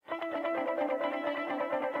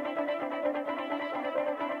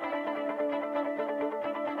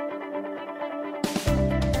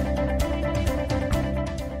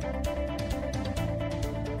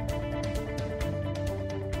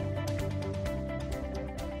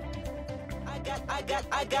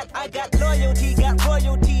I got loyalty, got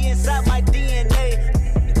royalty inside my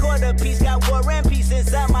DNA. Quarter piece, got war and peace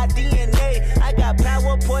inside my DNA. I got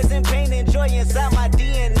power, poison, pain, and joy inside my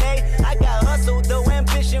DNA. I got hustle, though,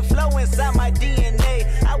 ambition, flow inside my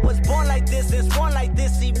DNA. I was born like this, and born like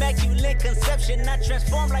this, immaculate conception. I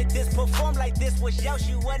transform like this, perform like this, wish out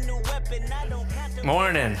you a new weapon. I don't contemplate.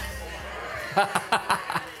 Morning.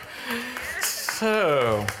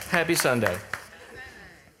 So, happy Sunday.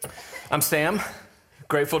 I'm Sam,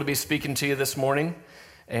 grateful to be speaking to you this morning.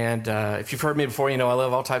 And if you've heard me before, you know I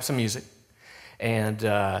love all types of music. And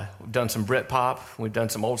we've done some Britpop, we've done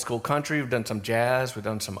some old school country, we've done some jazz, we've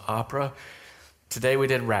done some opera. Today we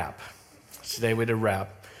did rap.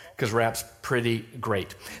 Because rap's pretty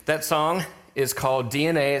great. That song is called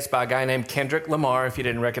DNA. It's by a guy named Kendrick Lamar. If you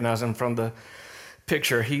didn't recognize him from the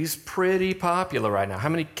picture, he's pretty popular right now. How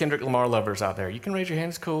many Kendrick Lamar lovers out there? You can raise your hand,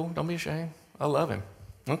 it's cool, don't be ashamed. I love him.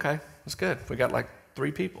 Okay, that's good. We got like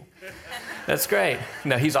 3 people. That's great.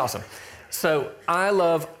 No, he's awesome. So I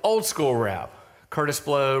love old school rap. Curtis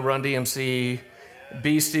Blow, Run DMC,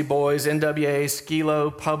 Beastie Boys, NWA,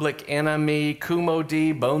 Skee-Lo, Public Enemy, Kumo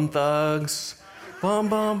D, Bone Thugs, Bum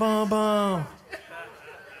Bum Bum Bum.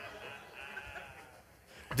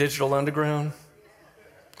 Digital Underground,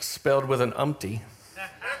 spelled with an umpty.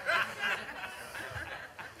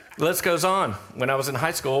 The list goes on. When I was in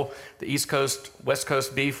high school, the East Coast, West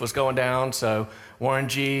Coast beef was going down, so Warren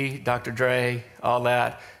G, Dr. Dre, all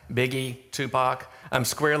that, Biggie, Tupac. I'm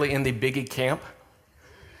squarely in the Biggie camp.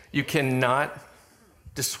 You cannot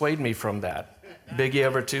dissuade me from that. Biggie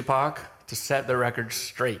over Tupac to set the record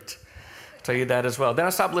straight. I'll tell you that as well. Then I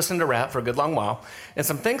stopped listening to rap for a good long while, and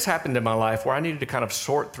some things happened in my life where I needed to kind of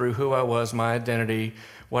sort through who I was, my identity,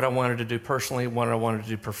 what I wanted to do personally, what I wanted to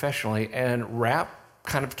do professionally, and rap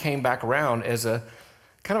kind of came back around as a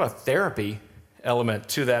kind of a therapy element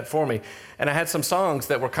to that for me. And I had some songs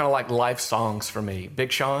that were kind of like life songs for me.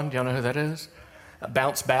 Big Sean, do y'all know who that is?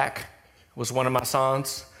 Bounce Back was one of my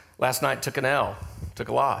songs. Last night took an L, took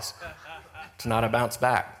a loss. Tonight I bounce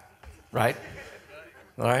back, right?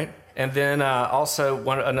 All right? And then also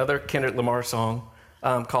another Kendrick Lamar song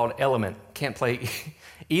called Element. Can't play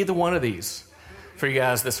either one of these for you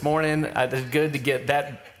guys this morning. It's good to get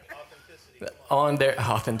that on there,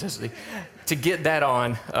 authenticity, to get that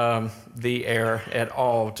on the air at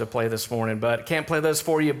all to play this morning, but can't play those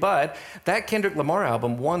for you. But that Kendrick Lamar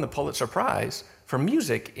album won the Pulitzer Prize for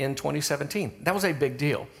music in 2017. That was a big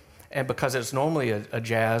deal, and because it's normally a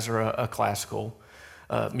jazz or a classical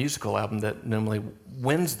musical album that normally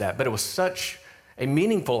wins that, but it was such a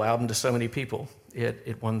meaningful album to so many people.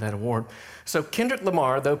 It won that award. So Kendrick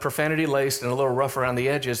Lamar, though profanity-laced and a little rough around the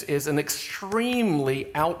edges, is an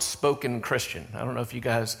extremely outspoken Christian. I don't know if you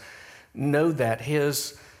guys know that.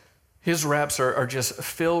 His raps are just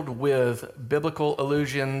filled with biblical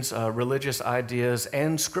allusions, religious ideas,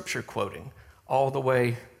 and scripture quoting all the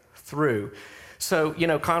way through. So, you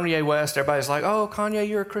know, Kanye West, everybody's like, oh, Kanye,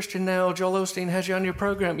 you're a Christian now. Joel Osteen has you on your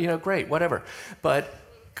program. You know, great, whatever. But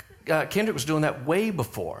Kendrick was doing that way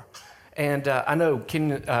before. And I know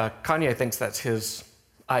Kanye thinks that's his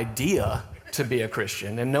idea to be a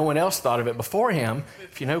Christian, and no one else thought of it before him,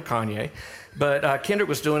 if you know Kanye. But Kendrick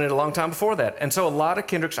was doing it a long time before that. And so a lot of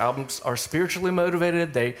Kendrick's albums are spiritually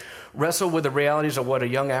motivated. They wrestle with the realities of what a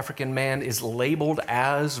young African man is labeled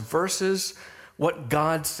as versus what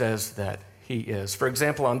God says that he is. For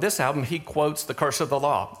example, on this album, he quotes the curse of the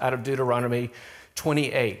law out of Deuteronomy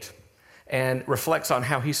 28. And reflects on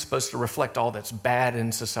how he's supposed to reflect all that's bad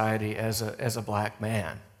in society as a black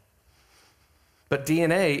man. But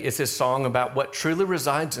DNA is his song about what truly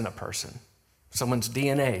resides in a person, someone's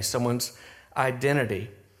DNA, someone's identity.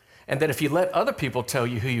 And that if you let other people tell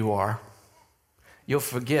you who you are, you'll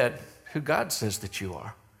forget who God says that you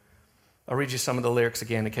are. I'll read you some of the lyrics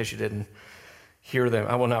again in case you didn't hear them.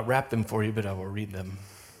 I will not rap them for you, but I will read them.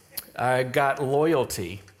 I got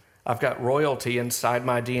loyalty. I've got royalty inside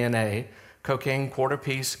my DNA. Cocaine, quarter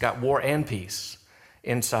piece, got war and peace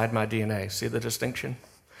inside my DNA. See the distinction?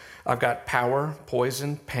 I've got power,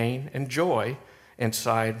 poison, pain, and joy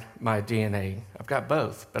inside my DNA. I've got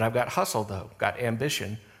both, but I've got hustle though, got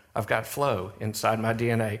ambition. I've got flow inside my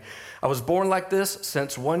DNA. I was born like this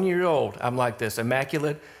since 1 year old. I'm like this,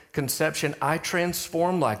 immaculate conception. I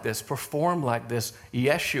transform like this, perform like this.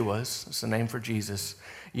 Yeshua's, it's the name for Jesus,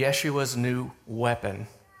 Yeshua's new weapon.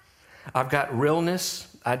 I've got realness.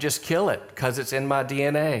 I just kill it because it's in my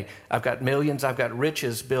DNA. I've got millions. I've got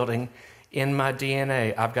riches building in my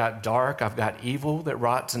DNA. I've got dark. I've got evil that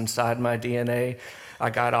rots inside my DNA.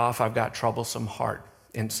 I've got troublesome heart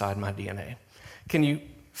inside my DNA. Can you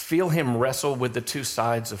feel him wrestle with the two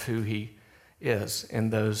sides of who he is in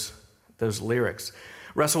those those lyrics.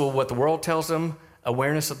 Wrestle with what the world tells him,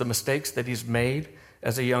 awareness of the mistakes that he's made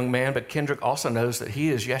as a young man, but Kendrick also knows that he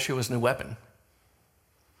is Yeshua's new weapon,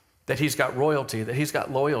 that he's got royalty, that he's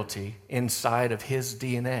got loyalty inside of his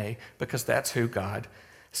DNA, because that's who God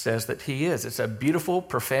says that he is. It's a beautiful,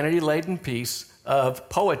 profanity-laden piece of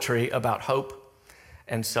poetry about hope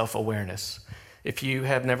and self-awareness. If you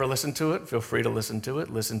have never listened to it, feel free to listen to it.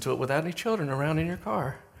 Listen to it without any children around in your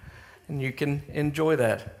car, and you can enjoy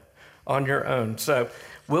that on your own. So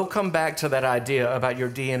we'll come back to that idea about your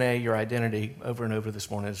DNA, your identity, over and over this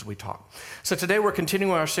morning as we talk. So today we're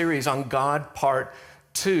continuing our series on God, Part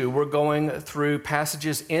 2. We're going through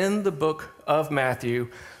passages in the book of Matthew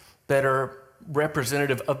that are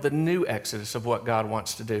representative of the new Exodus of what God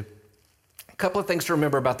wants to do. A couple of things to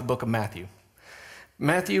remember about the book of Matthew.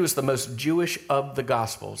 Matthew is the most Jewish of the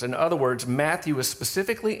Gospels. In other words, Matthew is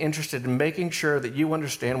specifically interested in making sure that you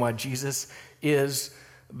understand why Jesus is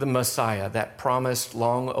the Messiah, that promised,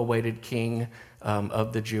 long-awaited king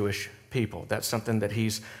of the Jewish people. That's something that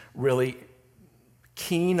he's really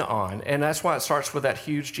keen on. And that's why it starts with that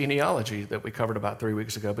huge genealogy that we covered about 3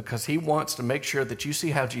 weeks ago, because he wants to make sure that you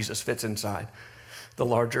see how Jesus fits inside the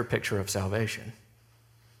larger picture of salvation.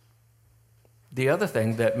 The other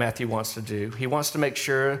thing that Matthew wants to do, he wants to make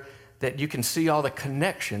sure that you can see all the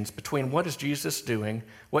connections between what is Jesus doing,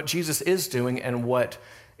 what Jesus is doing, and what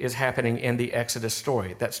is happening in the Exodus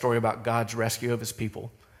story, that story about God's rescue of his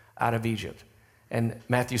people out of Egypt. And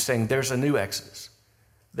Matthew's saying there's a new Exodus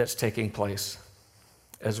that's taking place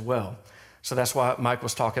as well. So that's why Mike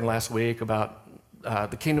was talking last week about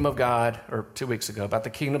the kingdom of God, or 2 weeks ago, about the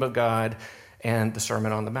kingdom of God and the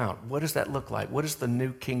Sermon on the Mount. What does that look like? What does the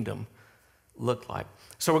new kingdom look like?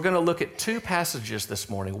 So we're going to look at 2 passages this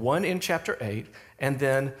morning, one in chapter 8 and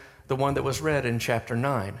then the one that was read in chapter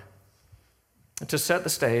 9. To set the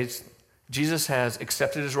stage, Jesus has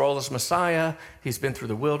accepted his role as Messiah. He's been through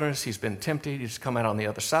the wilderness. He's been tempted. He's come out on the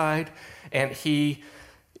other side. And he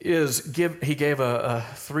gave a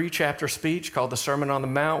 3-chapter speech called the Sermon on the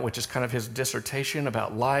Mount, which is kind of his dissertation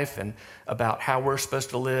about life and about how we're supposed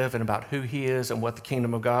to live and about who he is and what the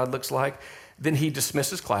kingdom of God looks like. Then he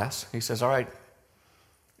dismisses class. He says, all right,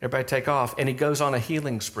 everybody take off. And he goes on a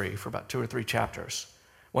healing spree for about 2 or 3 chapters,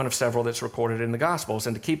 one of several that's recorded in the Gospels.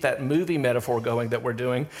 And to keep that movie metaphor going that we're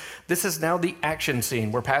doing, this is now the action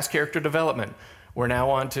scene. We're past character development. We're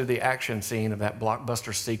now on to the action scene of that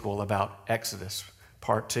blockbuster sequel about Exodus,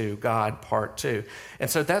 Part 2, God, Part 2. And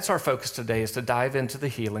so that's our focus today, is to dive into the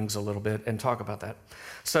healings a little bit and talk about that.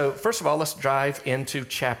 So first of all, let's dive into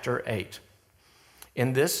chapter 8.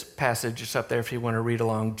 In this passage, it's up there if you want to read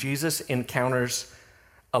along, Jesus encounters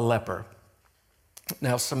a leper.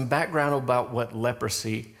 Now, some background about what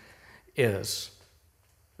leprosy is.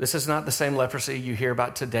 This is not the same leprosy you hear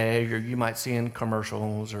about today or you might see in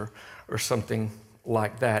commercials or something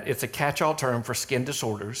like that. It's a catch-all term for skin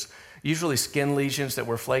disorders, usually skin lesions that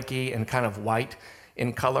were flaky and kind of white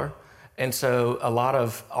in color. And so a lot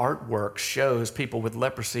of artwork shows people with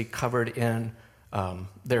leprosy covered in,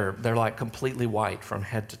 they're like completely white from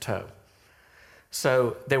head to toe.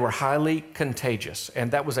 So they were highly contagious,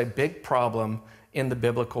 and that was a big problem in the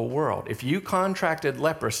biblical world. If you contracted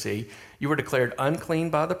leprosy, you were declared unclean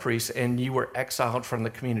by the priests and you were exiled from the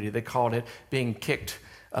community. They called it being kicked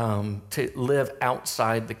to live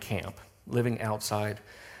outside the camp, living outside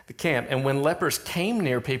the camp. And when lepers came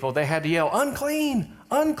near people, they had to yell, unclean,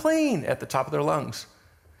 unclean, at the top of their lungs,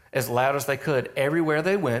 as loud as they could, everywhere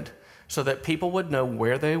they went, so that people would know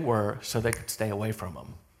where they were so they could stay away from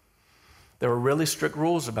them. There were really strict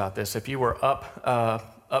rules about this. If you were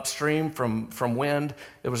upstream from wind,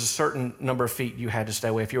 there was a certain number of feet you had to stay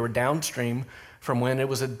away. If you were downstream from wind, it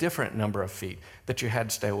was a different number of feet that you had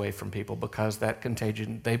to stay away from people, because that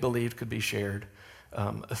contagion, they believed, could be shared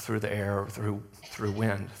through the air or through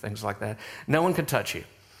wind, things like that. No one could touch you.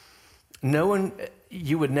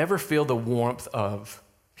 You would never feel the warmth of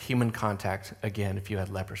human contact again if you had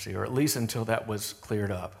leprosy, or at least until that was cleared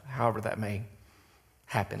up, however that may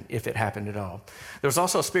happen, if it happened at all. There was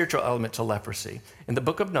also a spiritual element to leprosy. In the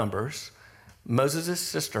book of Numbers, Moses'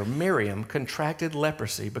 sister Miriam contracted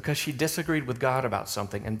leprosy because she disagreed with God about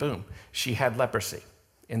something, and boom, she had leprosy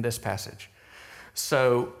in this passage.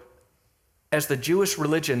 So as the Jewish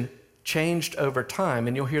religion changed over time,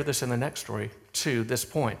 and you'll hear this in the next story to this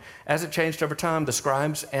point, as it changed over time, the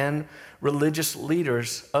scribes and religious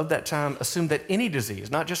leaders of that time assumed that any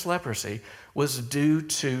disease, not just leprosy, was due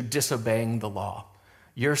to disobeying the law.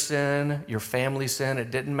 Your sin, your family's sin,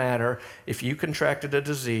 it didn't matter. If you contracted a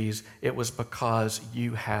disease, it was because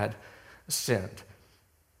you had sinned.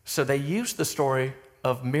 So they used the story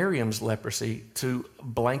of Miriam's leprosy to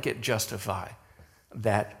blanket justify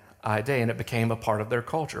that day, and it became a part of their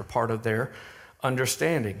culture, part of their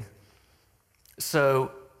understanding.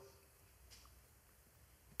 So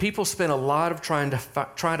people spent a lot of trying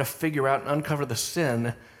to figure out and uncover the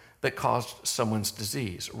sin that caused someone's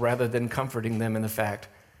disease, rather than comforting them in the fact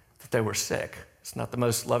that they were sick. It's not the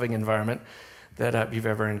most loving environment that you've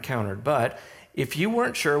ever encountered. But if you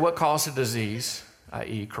weren't sure what caused a disease,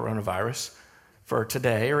 i.e. coronavirus, for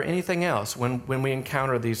today or anything else, when we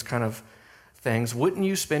encounter these kind of things, wouldn't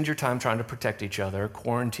you spend your time trying to protect each other,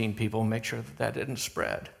 quarantine people, make sure that didn't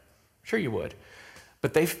spread? Sure you would.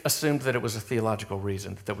 But they assumed that it was a theological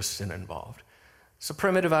reason, that there was sin involved. It's a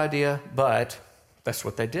primitive idea, but that's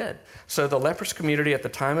what they did. So the leprous community at the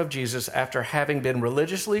time of Jesus, after having been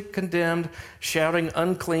religiously condemned, shouting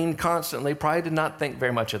unclean constantly, probably did not think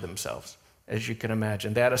very much of themselves, as you can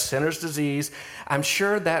imagine. They had a sinner's disease. I'm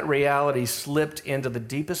sure that reality slipped into the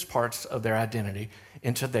deepest parts of their identity,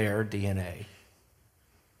 into their DNA.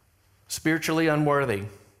 Spiritually unworthy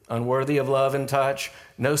of love and touch,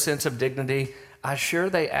 no sense of dignity. I'm sure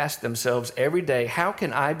they asked themselves every day, how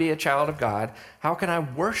can I be a child of God? How can I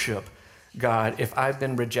worship God if I've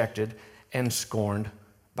been rejected and scorned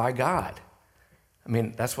by God? I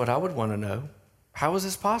mean, that's what I would want to know. How is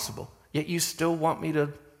this possible? Yet you still want me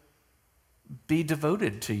to be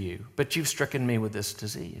devoted to you, but you've stricken me with this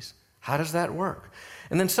disease. How does that work?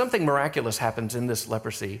 And then something miraculous happens in this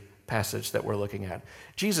leprosy passage that we're looking at.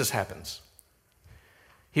 Jesus happens.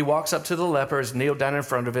 He walks up to the lepers, kneeled down in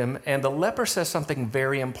front of him, and the leper says something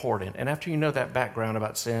very important. And after you know that background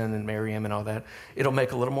about sin and Miriam and all that, it'll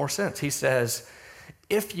make a little more sense. He says,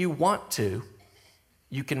 if you want to,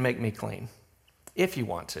 you can make me clean. If you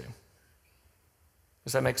want to.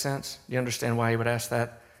 Does that make sense? Do you understand why he would ask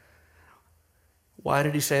that? Why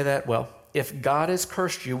did he say that? Well, if God has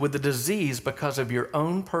cursed you with a disease because of your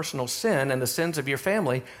own personal sin and the sins of your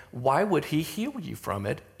family, why would he heal you from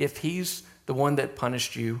it if he's the one that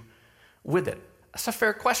punished you with it? That's a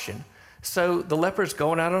fair question. So the leper's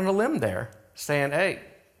going out on a limb there, saying, hey,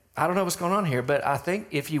 I don't know what's going on here, but I think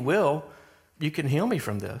if you will, you can heal me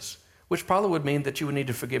from this, which probably would mean that you would need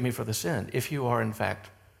to forgive me for the sin if you are in fact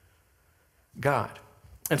God.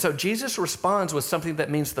 And so Jesus responds with something that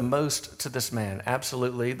means the most to this man,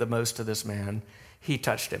 absolutely the most to this man. He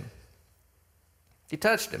touched him. He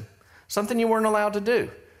touched him. Something you weren't allowed to do.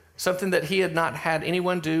 Something that he had not had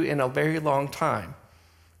anyone do in a very long time.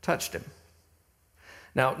 Touched him.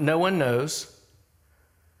 Now, no one knows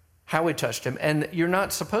how he touched him, and you're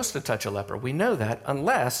not supposed to touch a leper. We know that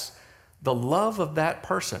unless the love of that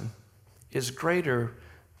person is greater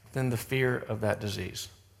than the fear of that disease.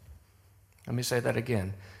 Let me say that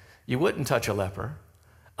again. You wouldn't touch a leper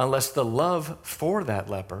unless the love for that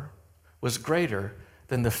leper was greater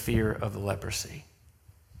than the fear of the leprosy.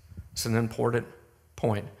 It's an important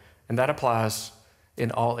point, and that applies in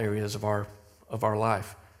all areas of our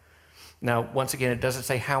life. Now, once again, it doesn't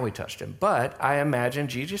say how he touched him, but I imagine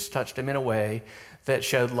Jesus touched him in a way that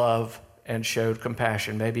showed love and showed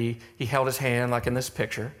compassion. Maybe he held his hand like in this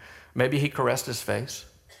picture. Maybe he caressed his face.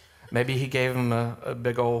 Maybe he gave him a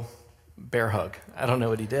big old bear hug. I don't know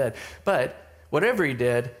what he did. But whatever he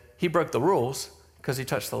did, he broke the rules because he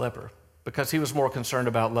touched the leper, because he was more concerned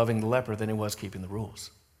about loving the leper than he was keeping the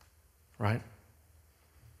rules, right?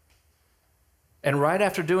 And right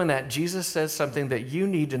after doing that, Jesus says something that you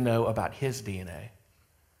need to know about his DNA,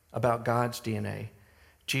 about God's DNA.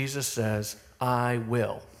 Jesus says, I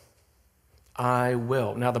will. I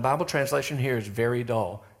will. Now, the Bible translation here is very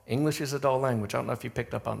dull. English is a dull language. I don't know if you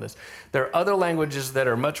picked up on this. There are other languages that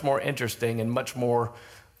are much more interesting and much more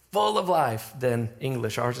full of life than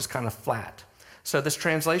English. Ours is kind of flat. So this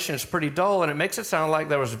translation is pretty dull, and it makes it sound like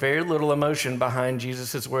there was very little emotion behind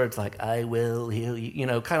Jesus' words, like, I will heal you. You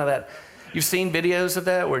know, kind of that. You've seen videos of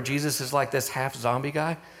that where Jesus is like this half zombie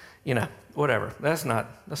guy? You know, whatever. That's not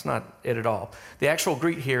it at all. The actual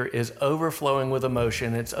Greek here is overflowing with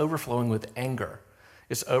emotion. It's overflowing with anger.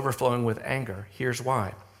 It's overflowing with anger. Here's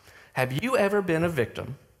why. Have you ever been a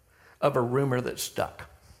victim of a rumor that stuck?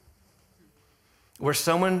 Where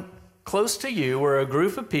someone close to you or a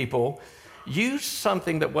group of people used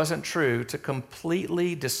something that wasn't true to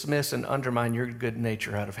completely dismiss and undermine your good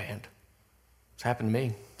nature out of hand? It's happened to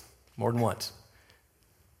me more than once.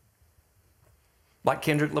 Like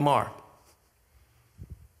Kendrick Lamar.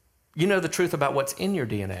 You know the truth about what's in your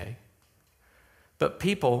DNA, but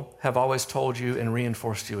people have always told you and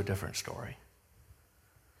reinforced you a different story.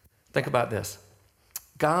 Think about this.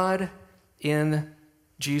 God in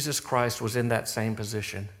Jesus Christ was in that same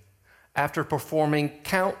position after performing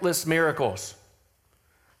countless miracles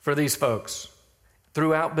for these folks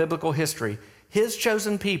throughout biblical history. His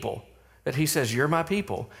chosen people that he says, you're my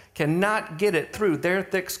people, cannot get it through their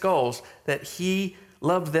thick skulls that he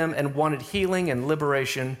loved them and wanted healing and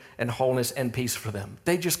liberation and wholeness and peace for them.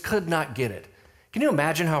 They just could not get it. Can you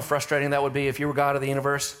imagine how frustrating that would be if you were God of the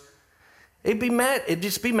universe? It'd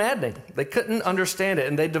just be maddening. They couldn't understand it.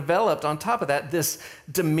 And they developed, on top of that, this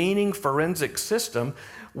demeaning forensic system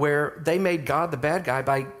where they made God the bad guy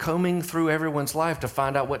by combing through everyone's life to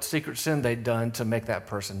find out what secret sin they'd done to make that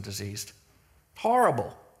person diseased.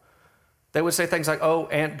 Horrible. They would say things like, oh,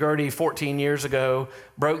 Aunt Gertie 14 years ago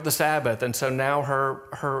broke the Sabbath, and so now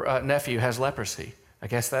her nephew has leprosy. I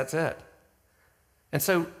guess that's it. And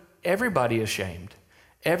so everybody is shamed.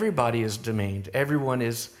 Everybody is demeaned. Everyone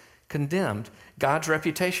is condemned. God's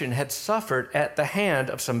reputation had suffered at the hand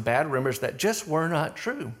of some bad rumors that just were not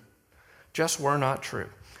true. Just were not true.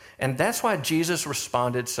 And that's why Jesus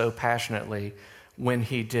responded so passionately when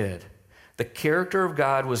he did. The character of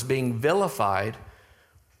God was being vilified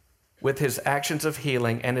with his actions of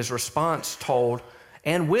healing, and his response told,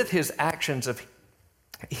 and with his actions of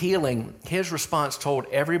healing, his response told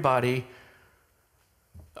everybody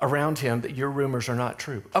around him that your rumors are not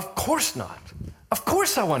true. Of course not. Of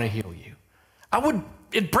course I want to heal you.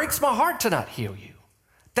 It breaks my heart to not heal you.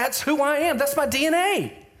 That's who I am. That's my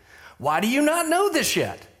DNA. Why do you not know this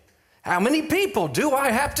yet? How many people do I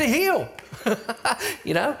have to heal?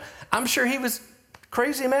 I'm sure he was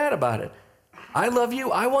crazy mad about it. I love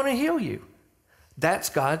you. I want to heal you. That's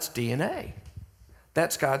God's DNA.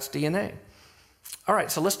 That's God's DNA. All right,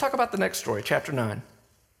 so let's talk about the next story, chapter 9.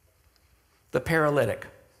 The paralytic.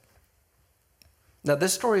 Now,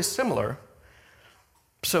 this story is similar.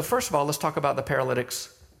 So first of all, let's talk about the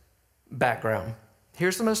paralytic's background.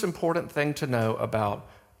 Here's the most important thing to know about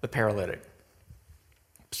the paralytic.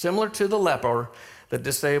 Similar to the leper, the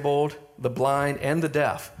disabled, the blind, and the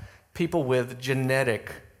deaf, people with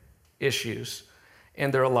genetic issues in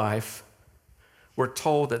their life were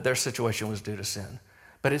told that their situation was due to sin.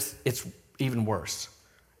 But it's even worse.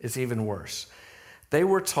 It's even worse. They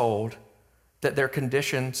were told that their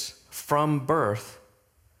conditions from birth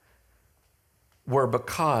were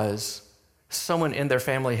because someone in their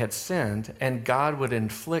family had sinned, and God would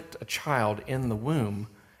inflict a child in the womb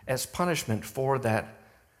as punishment for that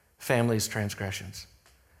family's transgressions.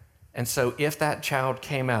 And so if that child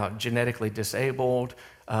came out genetically disabled,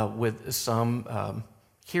 with some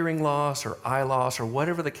hearing loss or eye loss or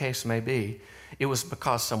whatever the case may be, it was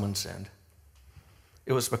because someone sinned.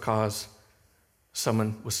 It was because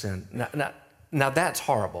someone was sinned. Now that's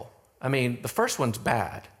horrible. I mean, the first one's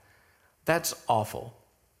bad. That's awful.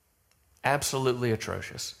 Absolutely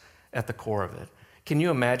atrocious at the core of it. Can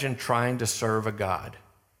you imagine trying to serve a God,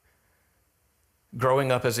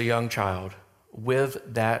 growing up as a young child with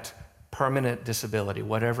that permanent disability,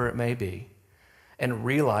 whatever it may be, and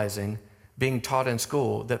realizing, being taught in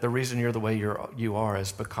school, that the reason you're the way you are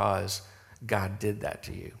is because God did that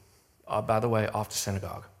to you? By the way, off to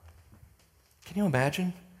synagogue. Can you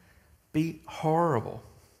imagine? Be horrible.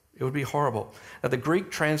 It would be horrible. Now, the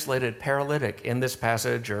Greek translated paralytic in this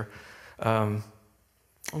passage, or what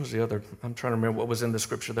was the other? I'm trying to remember what was in the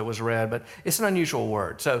scripture that was read, but it's an unusual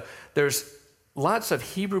word. So there's lots of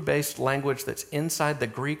Hebrew-based language that's inside the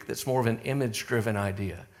Greek that's more of an image-driven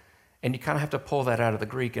idea. And you kind of have to pull that out of the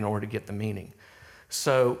Greek in order to get the meaning.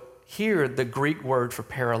 So here, the Greek word for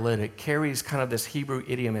paralytic carries kind of this Hebrew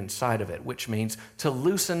idiom inside of it, which means to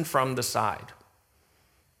loosen from the side.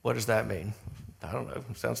 What does that mean? I don't know.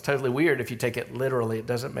 It sounds totally weird if you take it literally. It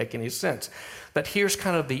doesn't make any sense. But here's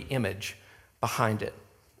kind of the image behind it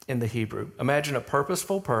in the Hebrew. Imagine a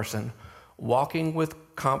purposeful person walking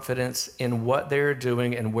with confidence in what they're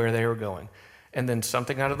doing and where they are going. And then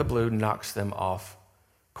something out of the blue knocks them off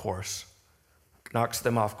course,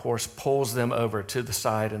 pulls them over to the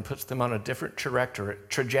side and puts them on a different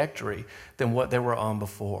trajectory than what they were on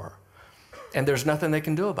before. And there's nothing they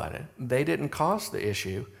can do about it. They didn't cause the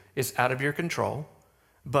issue. It's out of your control,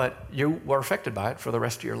 but you were affected by it for the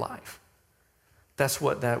rest of your life. That's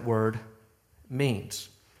what that word means.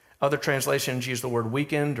 Other translations use the word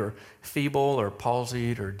weakened or feeble or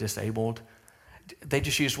palsied or disabled. They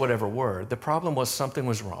just used whatever word. The problem was something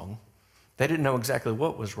was wrong. They didn't know exactly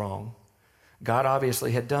what was wrong. God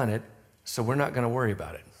obviously had done it, so we're not going to worry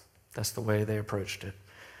about it. That's the way they approached it.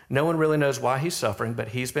 No one really knows why he's suffering, but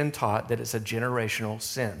he's been taught that it's a generational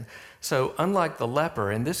sin. So unlike the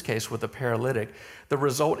leper, in this case with the paralytic, the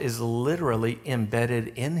result is literally embedded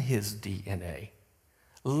in his DNA.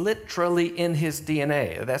 Literally in his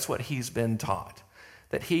DNA. That's what he's been taught,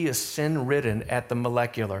 that he is sin-ridden at the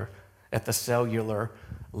molecular, at the cellular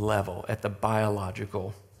level, at the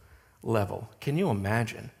biological level. Can you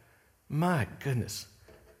imagine? My goodness,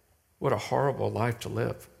 what a horrible life to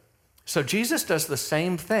live. So Jesus does the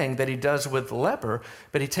same thing that he does with the leper,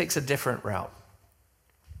 but he takes a different route.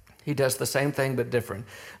 He does the same thing, but different.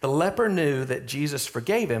 The leper knew that Jesus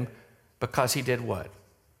forgave him because he did what?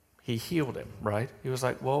 He healed him, right? He was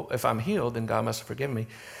like, well, if I'm healed, then God must have forgiven me.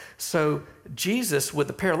 So Jesus, with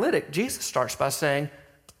the paralytic, Jesus starts by saying,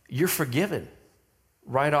 you're forgiven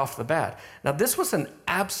right off the bat. Now, this was an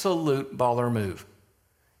absolute baller move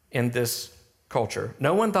in this culture.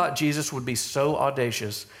 No one thought Jesus would be so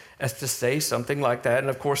audacious as to say something like that. And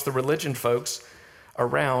of course, the religion folks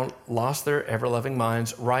around lost their ever-loving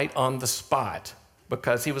minds right on the spot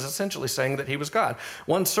because he was essentially saying that he was God.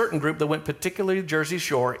 One certain group that went particularly to Jersey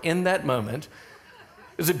Shore in that moment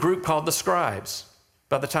is a group called the scribes.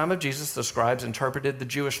 By the time of Jesus, the scribes interpreted the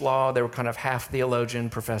Jewish law. They were kind of half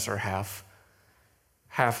theologian, professor, half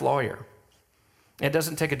lawyer. It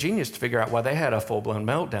doesn't take a genius to figure out why they had a full-blown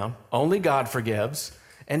meltdown. Only God forgives.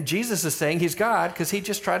 And Jesus is saying he's God because he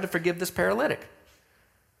just tried to forgive this paralytic.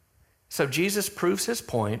 So Jesus proves his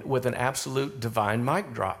point with an absolute divine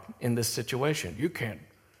mic drop in this situation. You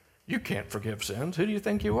can't forgive sins. Who do you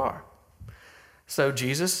think you are? So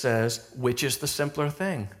Jesus says, which is the simpler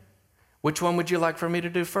thing? Which one would you like for me to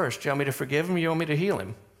do first? Do you want me to forgive him or you want me to heal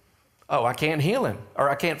him? Oh, I can't heal him or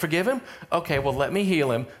I can't forgive him? Okay, well, let me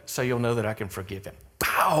heal him so you'll know that I can forgive him.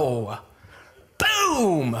 Pow!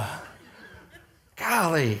 Boom!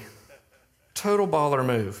 Golly, total baller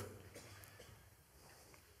move.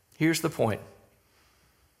 Here's the point.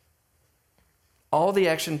 All the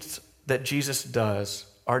actions that Jesus does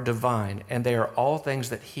are divine, and they are all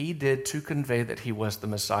things that he did to convey that he was the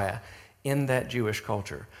Messiah in that Jewish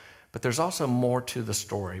culture. But there's also more to the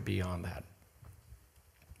story beyond that.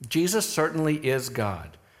 Jesus certainly is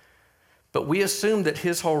God, but we assume that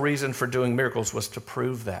his whole reason for doing miracles was to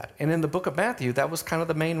prove that. And in the book of Matthew, that was kind of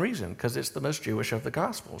the main reason, because it's the most Jewish of the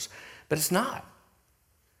Gospels. But it's not.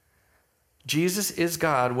 Jesus is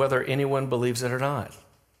God whether anyone believes it or not.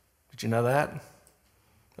 Did you know that?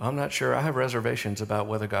 I'm not sure. I have reservations about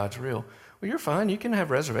whether God's real. Well, you're fine. You can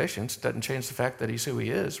have reservations. It doesn't change the fact that he's who he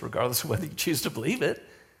is, regardless of whether you choose to believe it.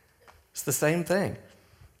 It's the same thing.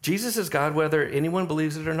 Jesus is God whether anyone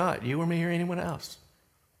believes it or not, you or me or anyone else.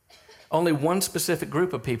 Only one specific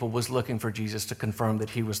group of people was looking for Jesus to confirm that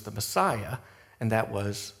he was the Messiah, and that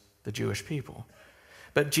was the Jewish people.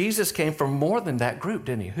 But Jesus came for more than that group,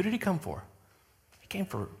 didn't he? Who did he come for? He came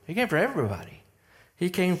for everybody. He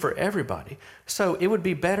came for everybody. So it would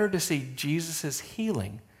be better to see Jesus'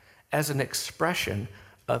 healing as an expression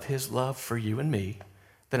of his love for you and me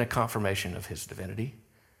than a confirmation of his divinity.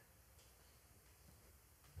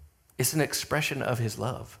 It's an expression of his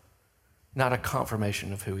love, not a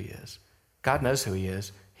confirmation of who he is. God knows who he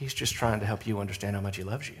is. He's just trying to help you understand how much he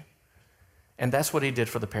loves you. And that's what he did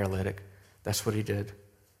for the paralytic. That's what he did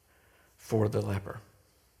for the leper.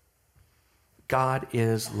 God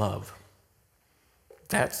is love.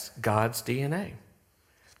 That's God's DNA.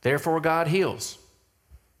 Therefore, God heals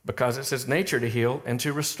because it's his nature to heal and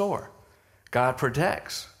to restore. God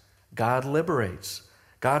protects. God liberates.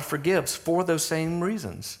 God forgives for those same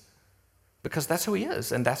reasons because that's who he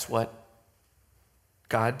is and that's what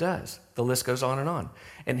God does. The list goes on.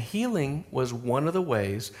 And healing was one of the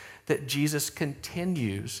ways that Jesus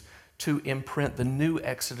continues to imprint the new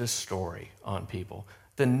Exodus story on people,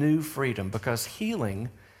 the new freedom, because healing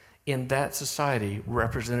in that society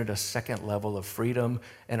represented a second level of freedom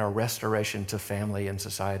and a restoration to family and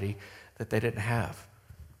society that they didn't have.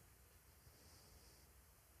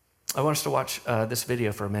 I want us to watch this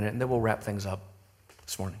video for a minute, and then we'll wrap things up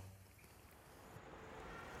this morning.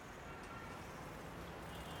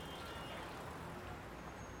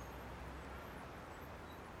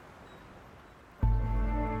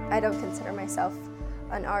 I don't consider myself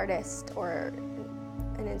an artist or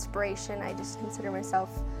an inspiration. I just consider myself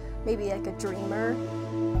maybe like a dreamer.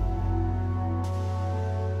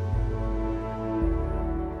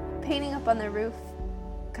 Painting up on the roof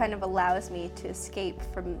kind of allows me to escape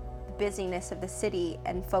from the busyness of the city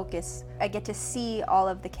and focus. I get to see all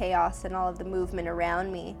of the chaos and all of the movement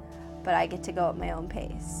around me, but I get to go at my own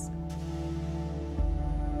pace.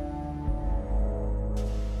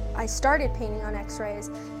 I started painting on x-rays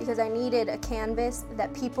because I needed a canvas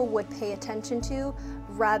that people would pay attention to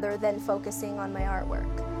rather than focusing on my artwork.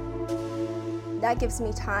 That gives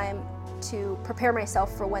me time to prepare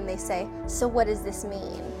myself for when they say, "So what does this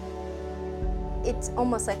mean?" It's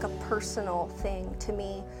almost like a personal thing to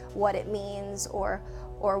me, what it means or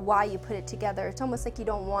why you put it together. It's almost like you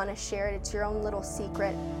don't want to share it. It's your own little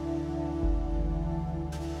secret.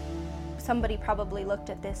 somebody probably looked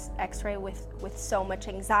at this x-ray with so much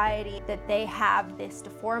anxiety that they have this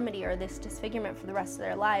deformity or this disfigurement for the rest of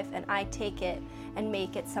their life, and I take it and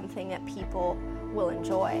make it something that people will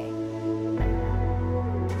enjoy.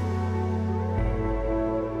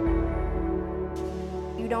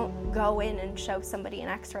 You don't go in and show somebody an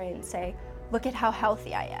x-ray and say, look at how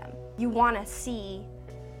healthy I am. You want to see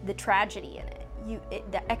the tragedy in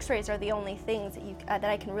it. The x-rays are the only things that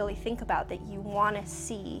I can really think about that you want to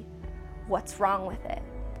see what's wrong with it.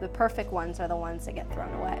 The perfect ones are the ones that get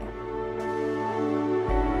thrown away.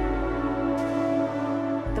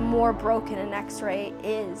 The more broken an x-ray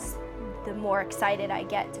is, the more excited I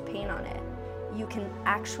get to paint on it. You can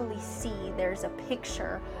actually see there's a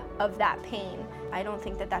picture of that pain. I don't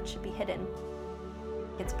think that should be hidden.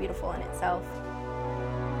 It's beautiful in itself.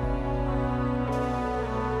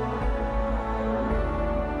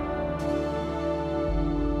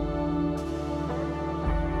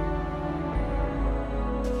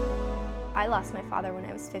 I lost my father when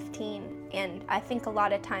I was 15, and I think a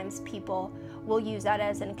lot of times people will use that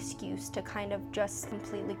as an excuse to kind of just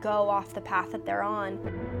completely go off the path that they're on.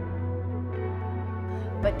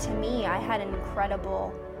 But to me, I had an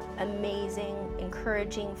incredible, amazing,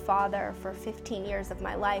 encouraging father for 15 years of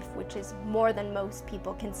my life, which is more than most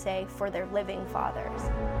people can say for their living fathers.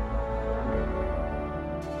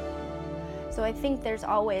 So I think there's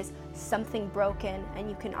always something broken, and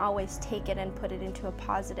you can always take it and put it into a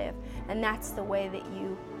positive, and that's the way that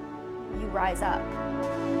you rise up.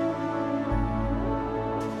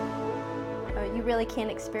 You really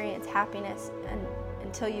can't experience happiness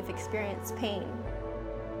until you've experienced pain,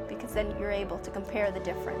 because then you're able to compare the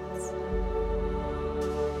difference.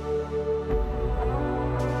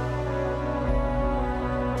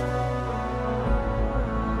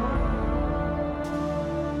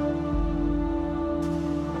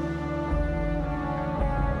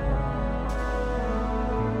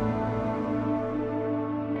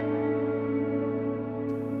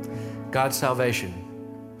 God's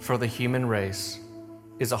salvation for the human race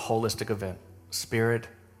is a holistic event. Spirit,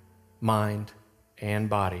 mind, and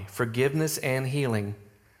body. Forgiveness and healing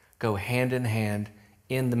go hand in hand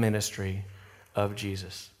in the ministry of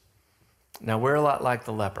Jesus. Now, we're a lot like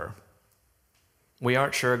the leper. We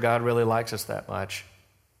aren't sure God really likes us that much,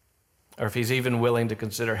 or if he's even willing to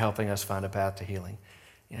consider helping us find a path to healing.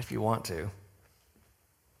 If you want to.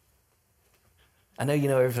 I know you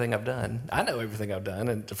know everything I've done. I know everything I've done,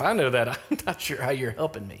 and if I know that, I'm not sure how you're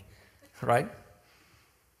helping me, right?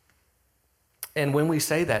 And when we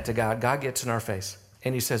say that to God, God gets in our face,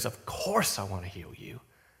 and he says, of course I want to heal you.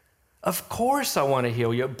 Of course I want to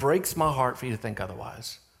heal you. It breaks my heart for you to think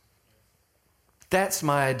otherwise. That's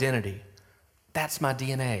my identity. That's my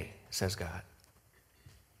DNA, says God.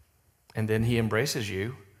 And then he embraces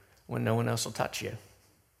you when no one else will touch you,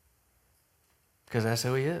 because that's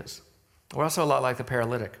who he is. We're also a lot like the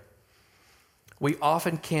paralytic. We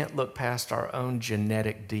often can't look past our own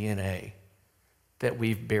genetic DNA that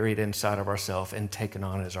we've buried inside of ourselves and taken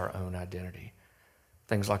on as our own identity.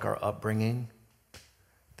 Things like our upbringing,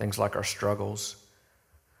 things like our struggles,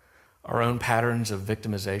 our own patterns of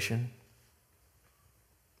victimization.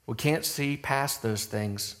 We can't see past those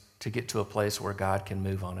things to get to a place where God can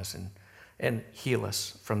move on us and heal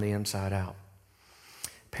us from the inside out.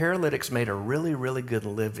 Paralytics made a really, really good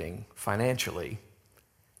living financially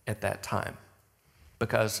at that time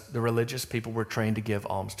because the religious people were trained to give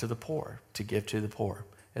alms to the poor, to give to the poor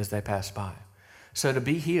as they passed by. So to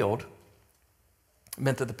be healed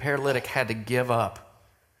meant that the paralytic had to give up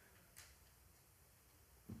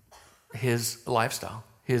his lifestyle,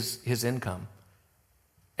 his income,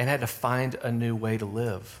 and had to find a new way to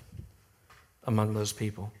live among those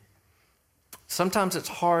people. Sometimes it's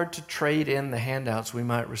hard to trade in the handouts we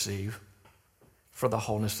might receive for the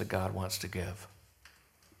wholeness that God wants to give.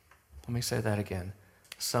 Let me say that again.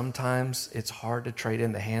 Sometimes it's hard to trade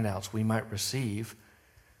in the handouts we might receive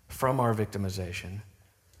from our victimization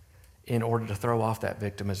in order to throw off that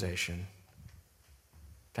victimization,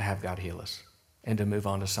 to have God heal us and to move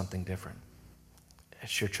on to something different.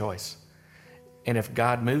 It's your choice. And if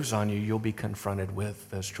God moves on you, you'll be confronted with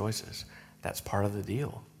those choices. That's part of the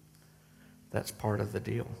deal. That's part of the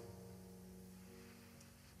deal.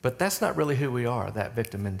 But that's not really who we are, that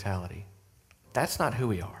victim mentality. That's not who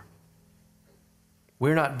we are.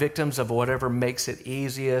 We're not victims of whatever makes it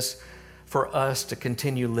easiest for us to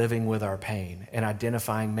continue living with our pain and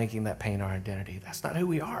identifying, making that pain our identity. That's not who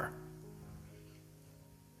we are.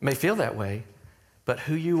 It may feel that way, but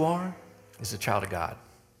who you are is a child of God.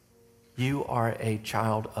 You are a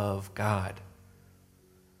child of God.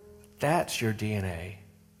 That's your DNA.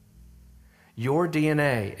 Your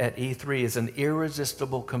DNA at E3 is an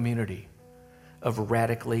irresistible community of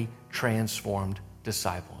radically transformed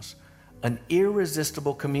disciples. An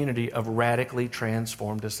irresistible community of radically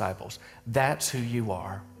transformed disciples. That's who you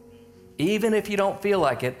are. Even if you don't feel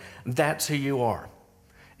like it, that's who you are.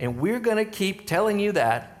 And we're going to keep telling you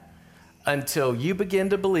that until you begin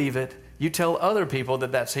to believe it. You tell other people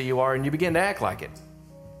that that's who you are, and you begin to act like it.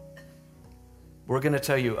 We're going to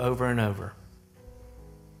tell you over and over.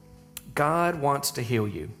 God wants to heal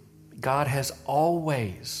you. God has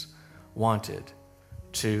always wanted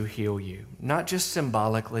to heal you, not just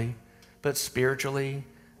symbolically, but spiritually,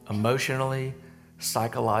 emotionally,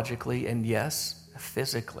 psychologically, and yes,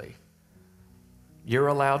 physically. You're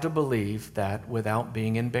allowed to believe that without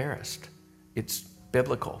being embarrassed. It's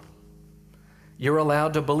biblical. You're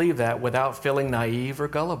allowed to believe that without feeling naive or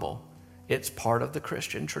gullible. It's part of the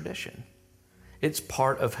Christian tradition. It's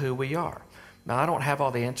part of who we are. Now, I don't have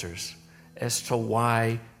all the answers as to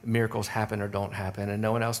why miracles happen or don't happen, and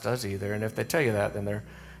no one else does either. And if they tell you that, then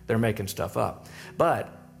they're making stuff up. But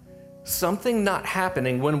something not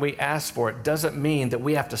happening when we ask for it doesn't mean that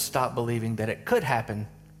we have to stop believing that it could happen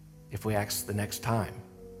if we ask the next time.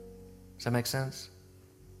 Does that make sense?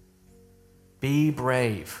 Be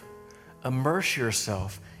brave. Immerse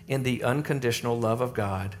yourself in the unconditional love of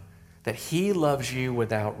God, that He loves you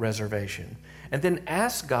without reservation. And then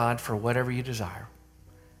ask God for whatever you desire.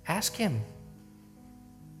 Ask Him.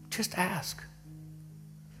 Just ask.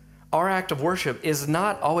 Our act of worship is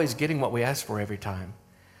not always getting what we ask for every time.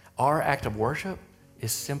 Our act of worship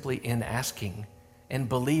is simply in asking and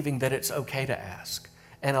believing that it's okay to ask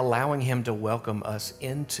and allowing Him to welcome us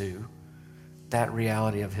into that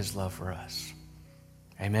reality of His love for us.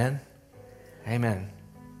 Amen? Amen.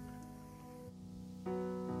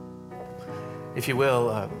 If you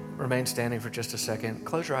will, remain standing for just a second.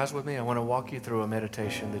 Close your eyes with me. I want to walk you through a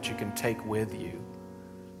meditation that you can take with you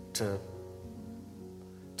to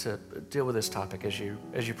deal with this topic as you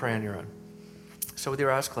pray on your own. So with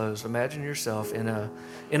your eyes closed, imagine yourself in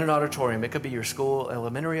an auditorium. It could be your school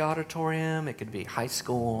elementary auditorium. It could be high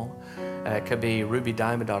school. It could be Ruby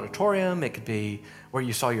Diamond Auditorium. It could be where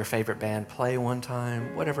you saw your favorite band play one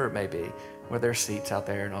time, whatever it may be, where there's seats out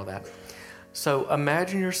there and all that. So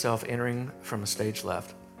imagine yourself entering from a stage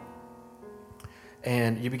left,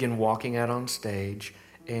 and you begin walking out on stage,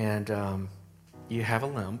 and you have a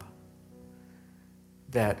limp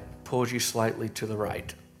that pulls you slightly to the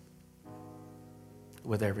right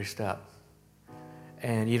with every step.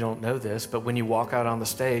 And you don't know this, but when you walk out on the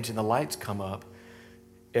stage and the lights come up,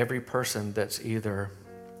 every person that's either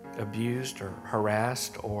abused or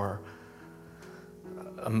harassed or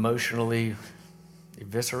emotionally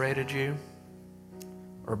eviscerated you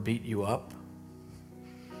or beat you up,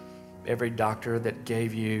 every doctor that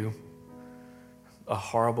gave you a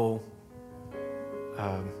horrible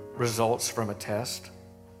results from a test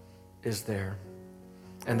is there.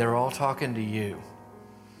 And they're all talking to you.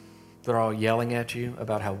 They're all yelling at you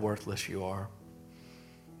about how worthless you are.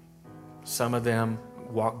 Some of them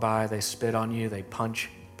walk by, they spit on you, they punch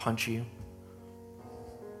you.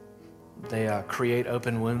 They create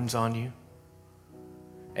open wounds on you.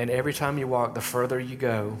 And every time you walk, the further you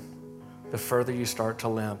go, the further you start to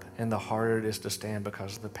limp, and the harder it is to stand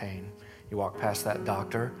because of the pain. You walk past that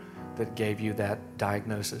doctor that gave you that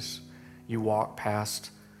diagnosis. You walk past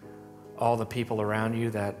all the people around you,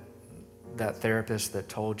 that therapist that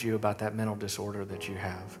told you about that mental disorder that you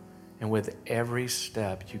have. And with every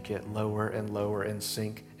step, you get lower and lower and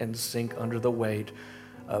sink under the weight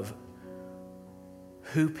of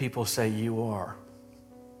who people say you are.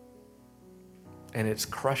 And it's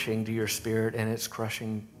crushing to your spirit, and it's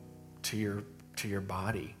crushing to your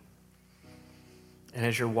body. And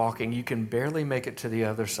as you're walking, you can barely make it to the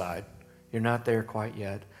other side. You're not there quite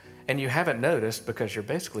yet. And you haven't noticed, because you're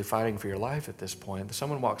basically fighting for your life at this point,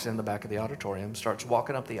 someone walks in the back of the auditorium, starts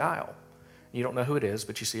walking up the aisle. You don't know who it is,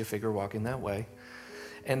 but you see a figure walking that way.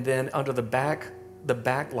 And then under the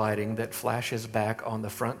backlighting that flashes back on the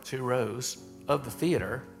front 2 rows of the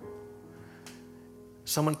theater,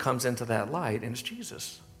 someone comes into that light, and it's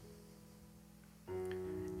Jesus.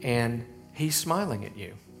 And He's smiling at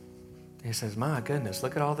you. He says, "My goodness,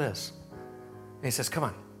 look at all this." And He says, come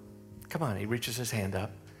on. He reaches His hand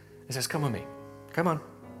up. He says, "Come with me. Come on."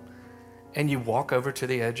 And you walk over to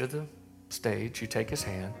the edge of the stage. You take His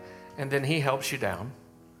hand, and then He helps you down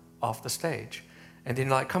off the stage. And then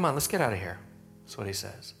you're like, "Come on, let's get out of here." That's what He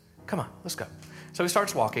says. "Come on, let's go." So He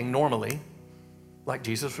starts walking normally, like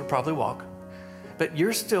Jesus would probably walk. But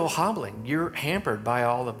you're still hobbling. You're hampered by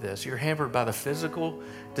all of this. You're hampered by the physical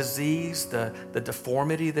disease, the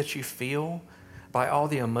deformity that you feel, by all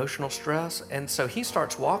the emotional stress. And so He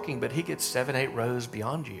starts walking, but He gets 7-8 rows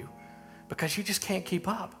beyond you because you just can't keep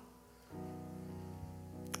up.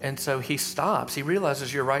 And so he stops. He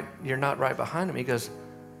realizes you're not right behind him. He goes,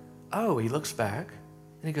 oh, he looks back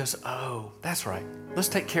and he goes, oh, that's right. Let's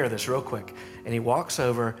take care of this real quick. And he walks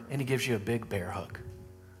over and he gives you a big bear hug.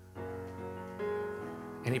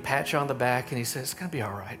 And he pats you on the back and he says, it's going to be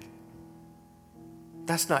all right.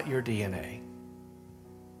 That's not your DNA.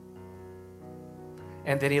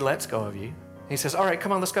 And then he lets go of you. He says, all right,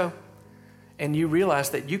 come on, let's go. And you realize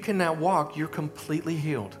that you can now walk. You're completely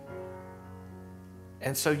healed.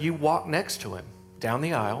 And so you walk next to him down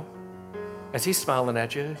the aisle. As he's smiling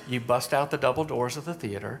at you, you bust out the double doors of the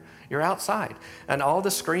theater. You're outside. And all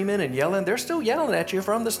the screaming and yelling, they're still yelling at you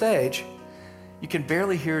from the stage. You can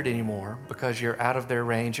barely hear it anymore because you're out of their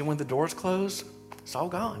range. And when the doors close, it's all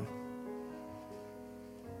gone.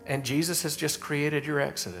 And Jesus has just created your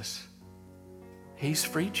exodus. He's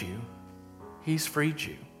freed you. He's freed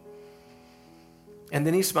you. And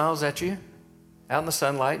then he smiles at you out in the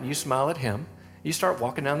sunlight, and you smile at him. You start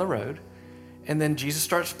walking down the road, and then Jesus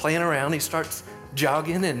starts playing around. He starts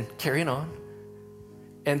jogging and carrying on.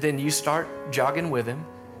 And then you start jogging with him,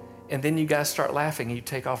 and then you guys start laughing, and you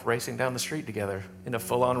take off racing down the street together in a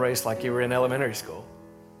full-on race like you were in elementary school.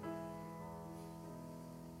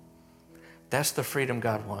 That's the freedom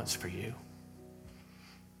God wants for you.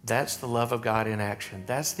 That's the love of God in action.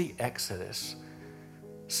 That's the exodus,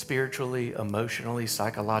 spiritually, emotionally,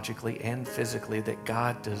 psychologically, and physically, that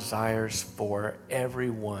God desires for every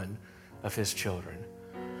one of his children.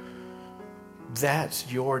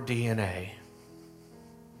 That's your DNA.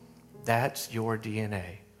 That's your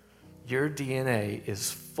DNA. Your DNA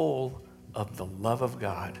is full of the love of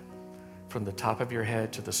God from the top of your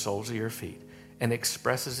head to the soles of your feet, and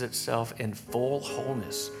expresses itself in full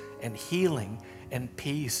wholeness and healing and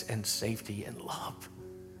peace and safety and love.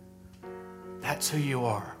 That's who you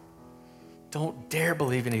are. Don't dare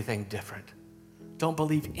believe anything different. Don't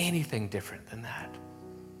believe anything different than that.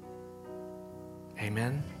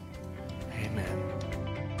 Amen. Amen.